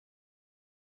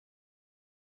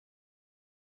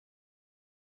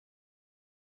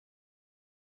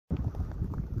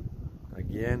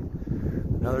again.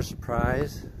 Another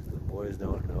surprise. The boys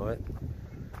don't know it.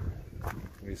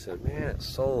 We said, man, it's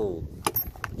sold.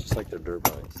 Just like their dirt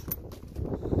bikes.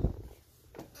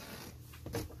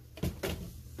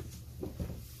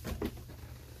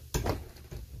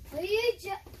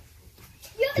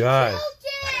 Guys.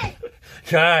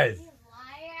 Guys.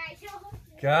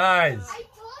 Guys. I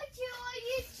told you,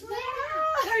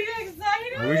 are you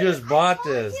excited? We just bought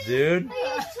this, dude. Are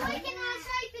you tricking us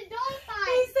like the dirt He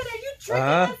bikes? said, are you tricking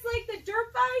us like the dirt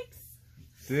bikes?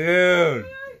 Dude.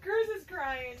 Cruz is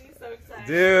crying. He's so excited.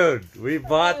 Dude, we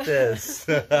bought this.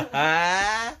 You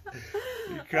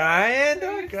crying?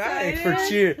 Don't cry. For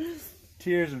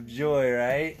tears of joy,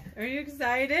 right? Are you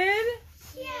excited?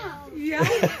 Yeah. Yeah.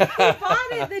 He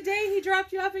bought it the day he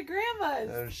dropped you off at Grandma's.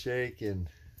 I'm shaking.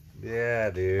 Yeah,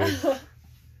 dude. I knew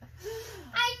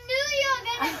you were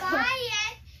gonna buy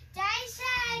it. Daddy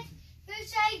said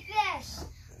it's like this.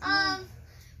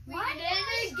 We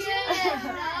didn't get it,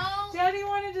 no. Daddy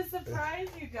wanted to surprise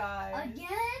you guys.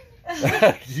 Again?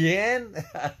 Again?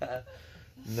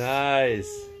 Nice.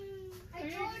 Are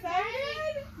you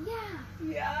excited? Yeah.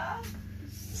 Yeah.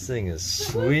 This thing is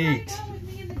So sweet. who's riding home with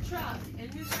me in the truck?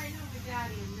 And who's riding home with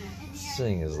Daddy in this? This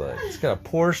thing is like, it's got a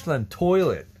porcelain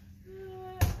toilet.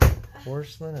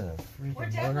 Porcelain and a freaking We're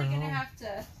definitely going to motorhome. have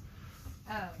to...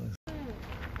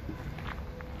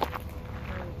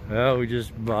 Well, we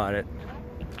just bought it.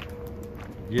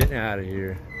 Getting out of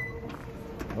here.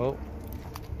 Oh.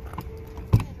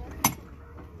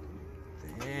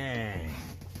 Dang.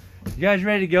 You guys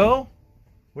ready to go?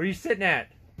 Where are you sitting at?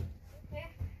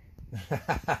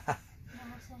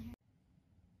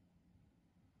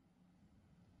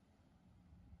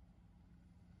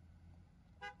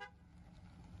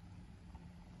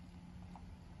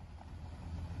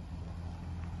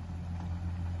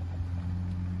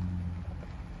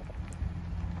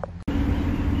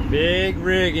 Big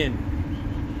rigging.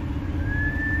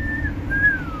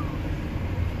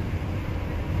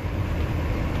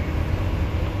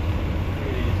 Look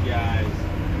at these guys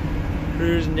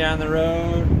cruising down the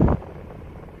road.